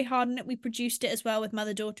worked very hard on it. We produced it as well with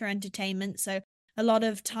Mother-Daughter Entertainment. So a lot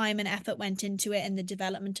of time and effort went into it and the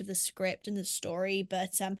development of the script and the story.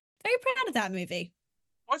 But very proud of that movie.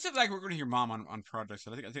 What's it like working with your mom on projects?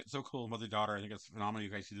 I think it's so cool, mother-daughter. I think it's phenomenal you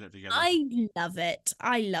guys do that together. I love it.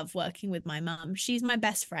 I love working with my mom. She's my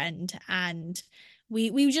best friend. And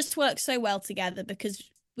we just work so well together because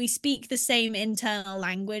we speak the same internal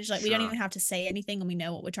language. Like, we don't even have to say anything and we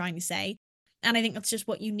know what we're trying to say. And I think that's just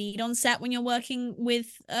what you need on set when you're working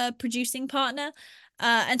with a producing partner.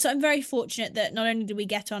 And so I'm very fortunate that not only do we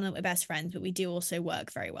get on and we're best friends, but we do also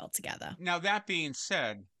work very well together. Now, that being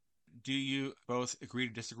said, do you both agree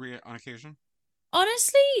to disagree on occasion?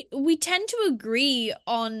 Honestly, we tend to agree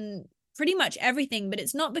on pretty much everything, but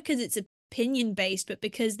it's not because it's opinion based, but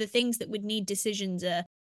because the things that would need decisions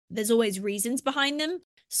there's always reasons behind them.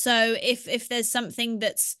 So if there's something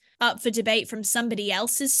that's up for debate from somebody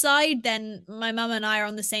else's side, then my mum and I are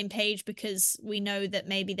on the same page because we know that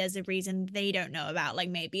maybe there's a reason they don't know about. Like,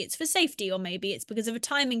 maybe it's for safety, or maybe it's because of a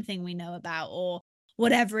timing thing we know about, or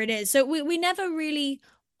whatever it is. So we never really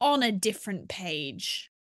on a different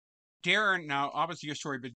page. Darren, now obviously your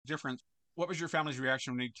story a bit different. What was your family's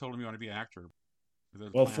reaction when they told them you want to be an actor?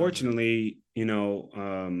 Well, fortunately, you know,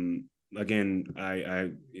 again,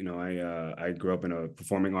 I grew up in a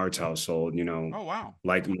performing arts household, you know. Oh, wow.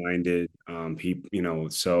 Like-minded people, you know,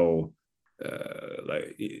 so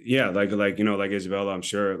like, yeah, like, you know, like Isabella, I'm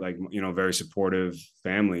sure, like, you know, very supportive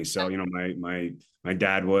family. So, you know, my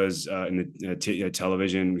dad was in the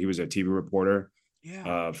television. He was a TV reporter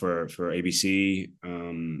for ABC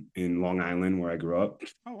in Long Island, where I grew up.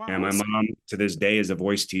 Oh, wow. And my mom to this day is a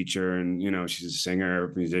voice teacher, and, you know, she's a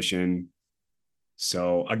singer, musician.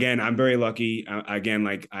 So again, I'm very lucky. Again,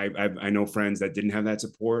 like I know friends that didn't have that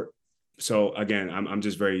support. So again, I'm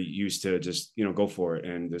just very used to just, you know, go for it.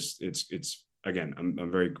 And this it's again,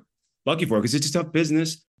 I'm very lucky for it because it's a tough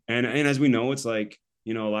business. And as we know, it's like,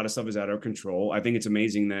 you know, a lot of stuff is out of control. I think it's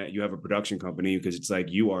amazing that you have a production company, because it's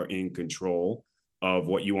like you are in control of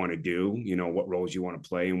what you want to do, you know, what roles you want to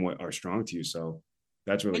play and what are strong to you. So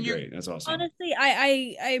that's really great. That's awesome. Honestly,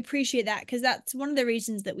 I appreciate that, because that's one of the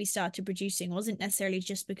reasons that we started producing. Wasn't necessarily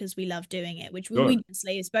just because we love doing it, which we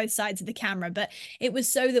it's both sides of the camera, but it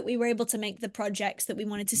was so that we were able to make the projects that we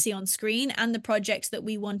wanted to see on screen and the projects that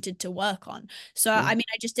we wanted to work on. So, I mean,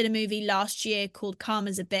 I just did a movie last year called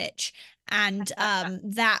Karma's a Bitch. And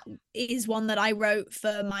that is one that I wrote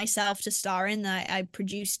for myself to star in. I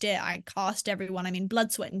produced it. I cast everyone. I mean,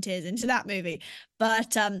 blood, sweat, and tears into that movie.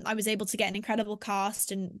 But I was able to get an incredible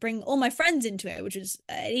cast and bring all my friends into it, which was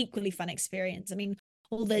an equally fun experience. I mean,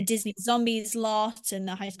 all the Disney Zombies lot and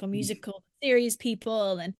the High School Musical series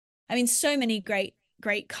people. And I mean, so many great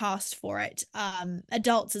cast for it.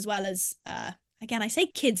 Adults as well as again, I say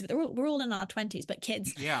kids, but we're all in our 20s, but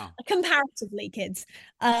kids, comparatively kids.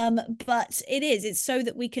 But it's so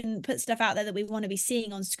that we can put stuff out there that we want to be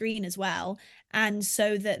seeing on screen as well. And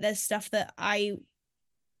so that there's stuff that I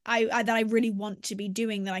really want to be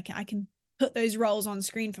doing, that I can put those roles on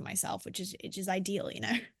screen for myself, which is ideal, you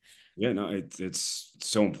know? Yeah, no, it's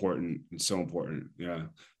so important. It's so important. Yeah.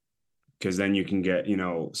 Because then you can get, you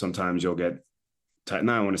know, sometimes you'll get, I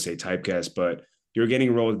want to say typecast, but you're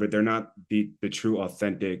getting roles, but they're not the true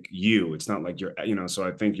authentic you. It's not like you're, so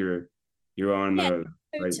I think you're on the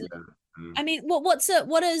right. Totally. I mean,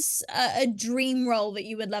 what is a dream role that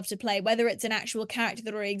you would love to play, whether it's an actual character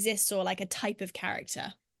that already exists or like a type of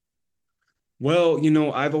character? Well,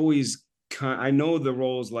 I've always I know the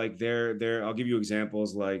roles, like they're I'll give you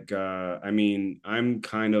examples, like I mean, I'm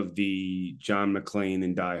kind of the John McClane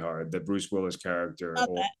in Die Hard, the Bruce Willis character, Love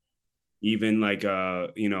or it. even like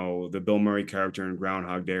the Bill Murray character in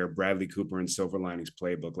Groundhog Day, or Bradley Cooper in Silver Linings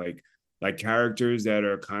Playbook, like characters that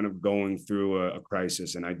are kind of going through a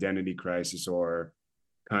crisis, an identity crisis, or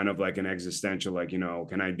kind of like an existential, like,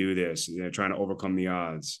 can I do this? Trying to overcome the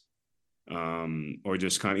odds, or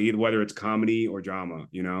just kind of either, whether it's comedy or drama.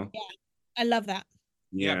 Yeah, I love that.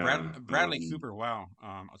 Yeah, Bradley Cooper. Wow,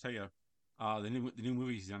 I'll tell you, the new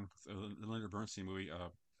movie he's done, the Leonard Bernstein movie.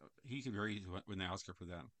 He could very win the Oscar for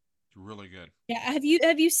that. It's really good. Yeah, have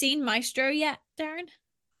you seen Maestro yet, Darren?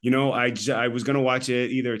 I was gonna watch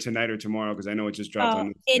it either tonight or tomorrow because I know it just dropped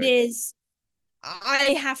on. It is.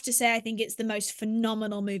 I have to say, I think it's the most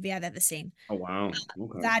phenomenal movie I've ever seen. Oh wow!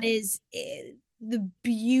 Okay. That is the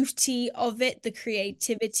beauty of it, the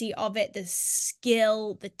creativity of it, the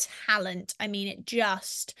skill, the talent. I mean,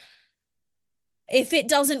 if it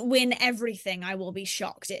doesn't win everything, I will be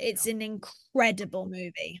shocked. It's an incredible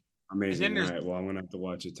movie. Amazing. All right. Well, I'm gonna have to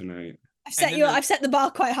watch it tonight. I've set the bar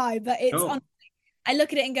quite high, but I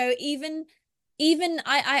look at it and go, even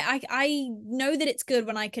I know that it's good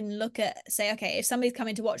when I can look at, say, okay, if somebody's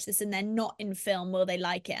coming to watch this and they're not in film, will they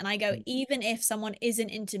like it? And I go, even if someone isn't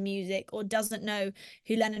into music or doesn't know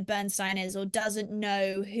who Leonard Bernstein is or doesn't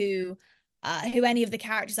know who any of the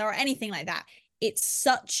characters are or anything like that, it's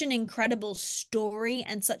such an incredible story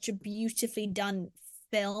and such a beautifully done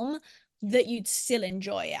film that you'd still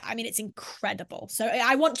enjoy it. I mean, it's incredible. So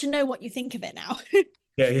I want to know what you think of it now.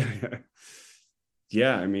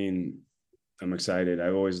 Yeah. I mean, I'm excited.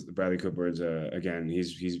 Bradley Cooper is again,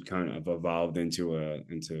 he's kind of evolved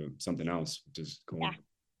into something else, which is cool. Yeah.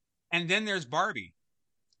 And then there's Barbie,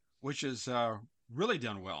 which is really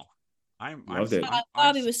done well. Loved it.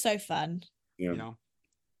 Barbie was so fun. Yeah.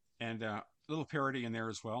 And a little parody in there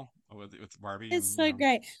as well with Barbie. It's so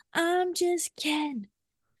great. I'm just Ken.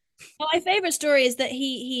 Well, my favorite story is that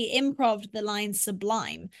he improv'd the line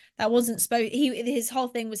 "sublime." That wasn't supposed. His whole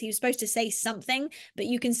thing was he was supposed to say something, but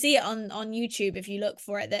you can see it on YouTube if you look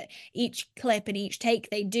for it. That each clip and each take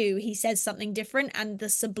he says something different, and the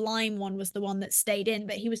sublime one was the one that stayed in.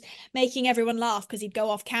 But he was making everyone laugh because he'd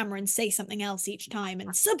go off camera and say something else each time,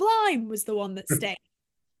 and sublime was the one that stayed.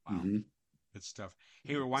 Wow, good stuff.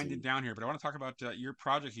 Hey, we're winding down here, but I want to talk about your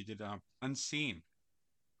project you did, Unseen.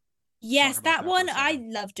 Yes, that one, I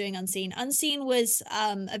love doing Unseen. Unseen was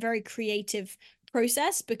a very creative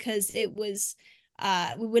process because it was,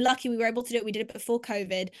 we were lucky we were able to do it. We did it before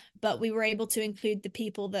COVID, but we were able to include the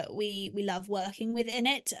people that we love working with in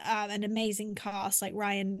it. An amazing cast like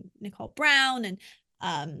Ryan Nicole Brown and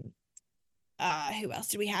who else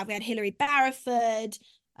did we have? We had Hilary Barraford.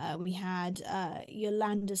 We had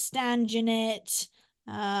Yolanda Stange in it.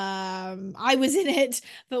 I was in it,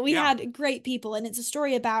 but we had great people, and it's a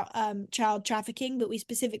story about child trafficking, but we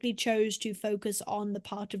specifically chose to focus on the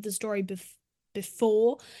part of the story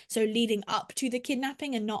before, so leading up to the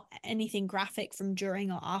kidnapping, and not anything graphic from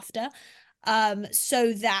during or after,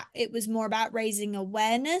 so that it was more about raising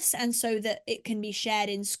awareness and so that it can be shared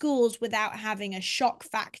in schools without having a shock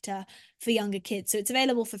factor for younger kids. So it's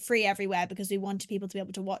available for free everywhere because we wanted people to be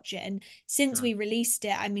able to watch it. And since we released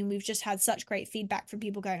it, I mean, we've just had such great feedback from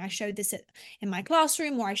people going, I showed this in my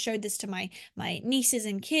classroom, or I showed this to my nieces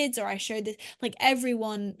and kids, or I showed this. Like,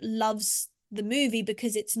 everyone loves the movie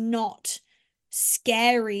because it's not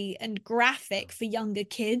scary and graphic for younger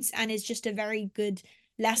kids, and it's just a very good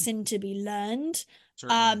lesson to be learned.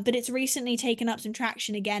 But it's recently taken up some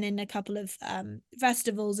traction again in a couple of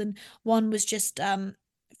festivals, and one was just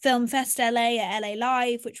Film Fest LA at LA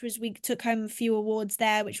Live, which was, we took home a few awards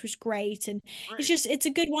there, which was great. And it's a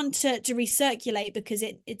good one to recirculate because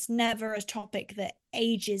it's never a topic that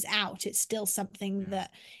ages out. It's still something that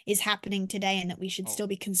is happening today and that we should still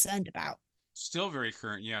be concerned about. Still very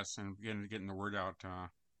current, yes, and getting the word out,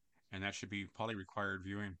 and that should be probably required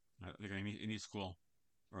viewing, like any school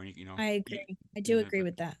or any, I agree. I do agree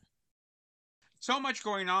with that. So much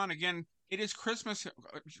going on. Again, it is Christmas,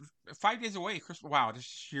 5 days away. Christmas. Wow,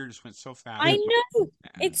 this year just went so fast. I know.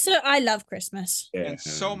 I love Christmas. And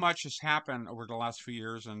so much has happened over the last few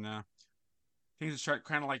years, and things start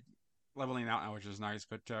kind of like leveling out now, which is nice.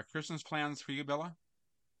 But Christmas plans for you, Bella?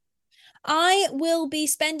 I will be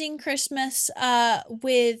spending Christmas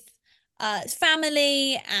with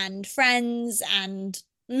family and friends and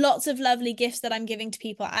lots of lovely gifts that I'm giving to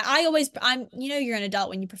people. You're an adult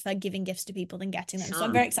when you prefer giving gifts to people than getting them. Sure. So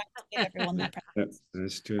I'm very excited to give everyone their presents.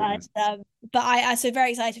 That's true. But I so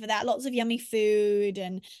very excited for that. Lots of yummy food,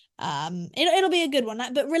 and it'll be a good one.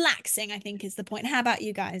 But relaxing, I think, is the point. How about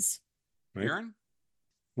you guys? Aaron?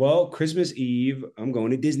 Well, Christmas Eve, I'm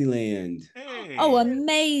going to Disneyland. Hey. Oh,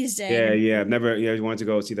 amazing. Yeah. I've never, wanted to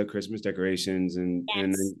go see the Christmas decorations and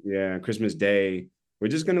Christmas Day. We're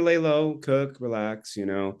just going to lay low, cook, relax,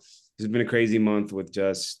 It's been a crazy month with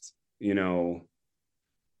just, it's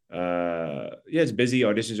busy.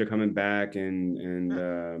 Auditions are coming back and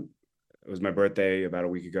it was my birthday about a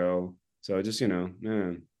week ago. So just,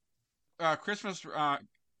 Christmas,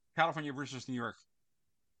 California versus New York.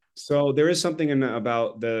 So there is something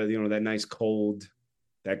about the, that nice cold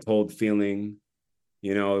feeling,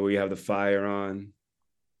 where you have the fire on.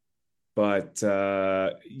 But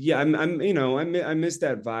I miss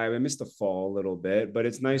that vibe. I miss the fall a little bit, but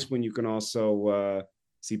it's nice when you can also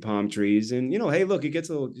see palm trees and, hey, look, it gets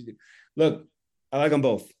a little, look, I like them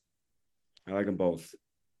both.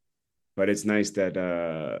 But it's nice that,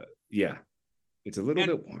 it's a little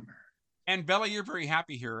bit warmer. And Bella, you're very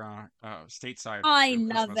happy here, stateside. I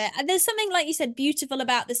love it. There's something, like you said, beautiful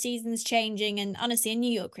about the seasons changing. And honestly, a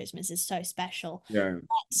New York Christmas is so special. Yeah.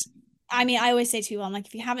 But, I mean, I always say to people, I'm like,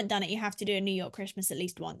 if you haven't done it, you have to do a New York Christmas at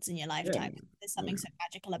least once in your lifetime. Yeah. There's something so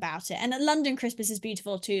magical about it. And London Christmas is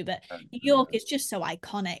beautiful too, but New York is just so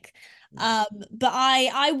iconic. But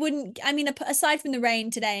I wouldn't, I mean, aside from the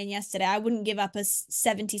rain today and yesterday, I wouldn't give up a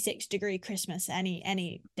 76-degree Christmas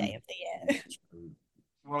any day of the year.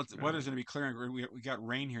 Well, the weather's going to be clearing. We got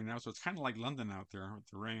rain here now, so it's kind of like London out there with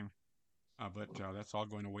the rain. But that's all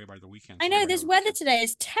going away by the weekend. I know this weather today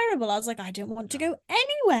is terrible. I was like, I don't want to go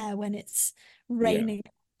anywhere when it's raining.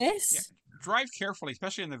 Yeah. Drive carefully,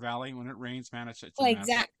 especially in the valley when it rains, man. It's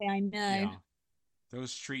exactly. I know. Yeah.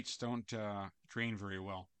 Those streets don't drain very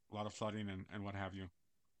well. A lot of flooding and what have you.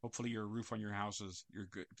 Hopefully, your roof on your house is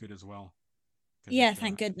good as well. Yeah,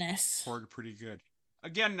 thank goodness. Poured pretty good.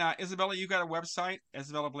 Again, Isabella, you got a website,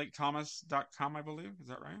 IsabellaBlakeThomas.com, I believe. Is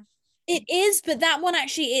that right? It is, but that one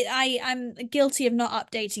actually, I'm guilty of not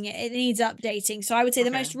updating it. It needs updating. So I would say the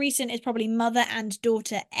most recent is probably Mother and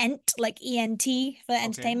Daughter Ent, like ENT for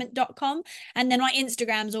entertainment.com. And then my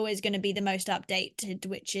Instagram's always going to be the most updated,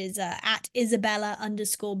 which is at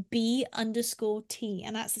Isabella_B_T.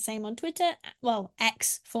 And that's the same on Twitter. Well,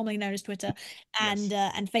 X, formerly known as Twitter. And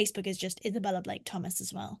Facebook is just Isabella Blake Thomas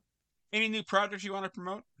as well. Any new projects you want to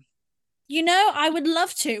promote? I would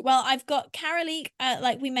love to. Well, I've got Carolee,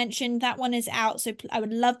 like we mentioned, that one is out. So I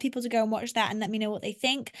would love people to go and watch that and let me know what they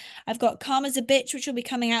think. I've got Karma's a Bitch, which will be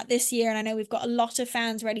coming out this year. And I know we've got a lot of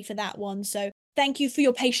fans ready for that one. So thank you for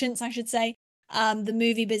your patience, I should say. The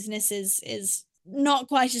movie business is not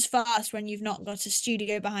quite as fast when you've not got a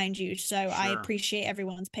studio behind you. So I appreciate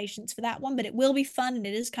everyone's patience for that one, but it will be fun and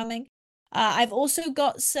it is coming. I've also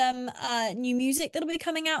got some new music that'll be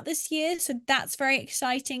coming out this year, so that's very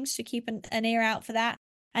exciting, so keep an ear out for that.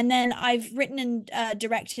 And then I've written and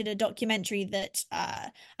directed a documentary that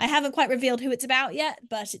I haven't quite revealed who it's about yet,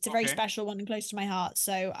 but it's a very special one and close to my heart,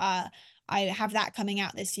 so I have that coming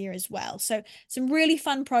out this year as well. So some really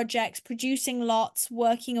fun projects, producing lots,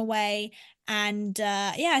 working away, and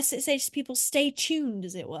say to people, stay tuned,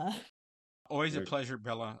 as it were. Always a pleasure,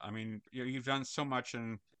 Bella. I mean, you've done so much,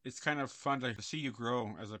 and it's kind of fun to see you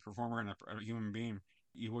grow as a performer and a human being.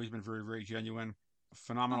 You've always been very, very genuine,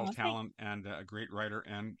 phenomenal talent, and a great writer.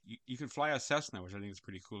 And you can fly a Cessna, which I think is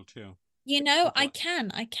pretty cool too. I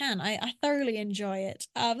can. I thoroughly enjoy it.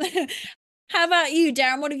 How about you,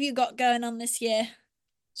 Darren? What have you got going on this year?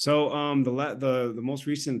 So the most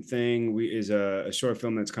recent thing is a short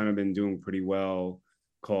film that's kind of been doing pretty well,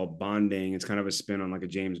 called Bonding. It's kind of a spin on like a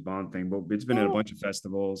James Bond thing, but it's been at a bunch of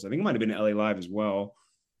festivals. I think it might have been at LA Live as well.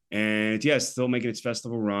 And still making its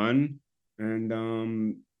festival run. And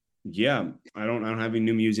I don't have any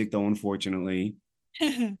new music though, unfortunately.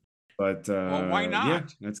 But well, why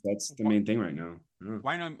not? Yeah, that's the main thing right now.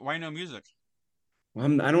 Why no music?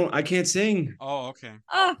 Well, I can't sing. Oh, okay.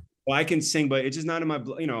 Oh. Well, I can sing, but it's just not in my,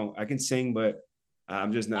 I can sing, but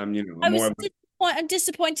I'm disappointed,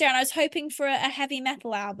 and I was hoping for a heavy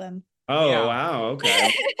metal album. Oh, wow.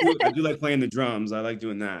 Okay. I do like playing the drums. I like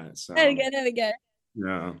doing that. So there we go.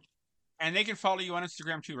 Yeah. And they can follow you on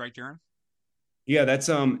Instagram too, right, Darren? Yeah, that's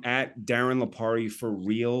at Darren Lipari for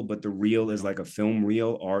real, but the reel is like a film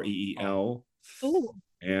reel, REEL. Ooh.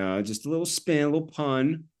 Yeah, just a little spin, a little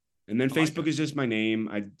pun. And then Facebook is just my name.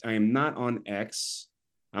 I am not on X.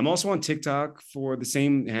 I'm also on TikTok for the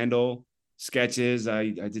same handle, sketches.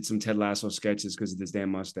 I did some Ted Lasso sketches because of this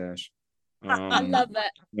damn mustache. I love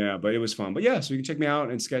it. Yeah, but it was fun. But yeah, so you can check me out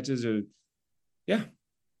in sketches or yeah.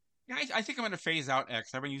 I think I'm going to phase out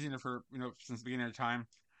X. I've been using it for since the beginning of time,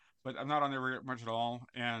 but I'm not on there very much at all.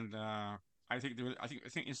 And I think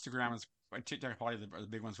Instagram is TikTok probably the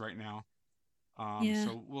big ones right now.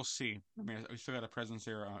 So we'll see. I mean, we still got a presence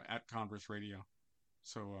there at Converse Radio,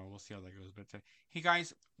 so we'll see how that goes. But hey,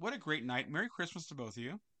 guys, what a great night! Merry Christmas to both of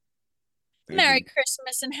you. Merry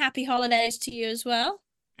Christmas and happy holidays to you as well.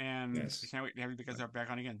 And I can't wait to have you guys back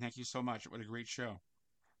on again. Thank you so much. What a great show.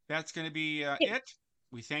 That's going to be it.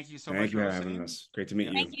 We thank you so much for having us. Great to meet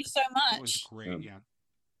you. Thank you so much. It was great. Yeah.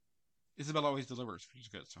 Isabella always delivers. She's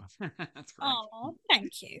good. So that's great. Oh,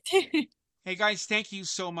 thank you. Hey guys, thank you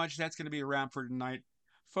so much. That's going to be a wrap for tonight.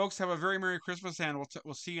 Folks, have a very Merry Christmas, and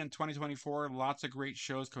we'll see you in 2024. Lots of great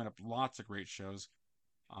shows coming up. Lots of great shows.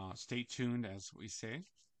 Stay tuned, as we say.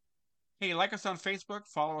 Hey, like us on Facebook,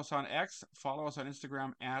 follow us on X, follow us on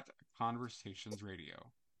Instagram at Conversations Radio.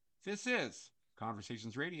 This is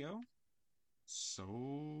Conversations Radio. So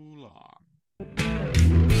long.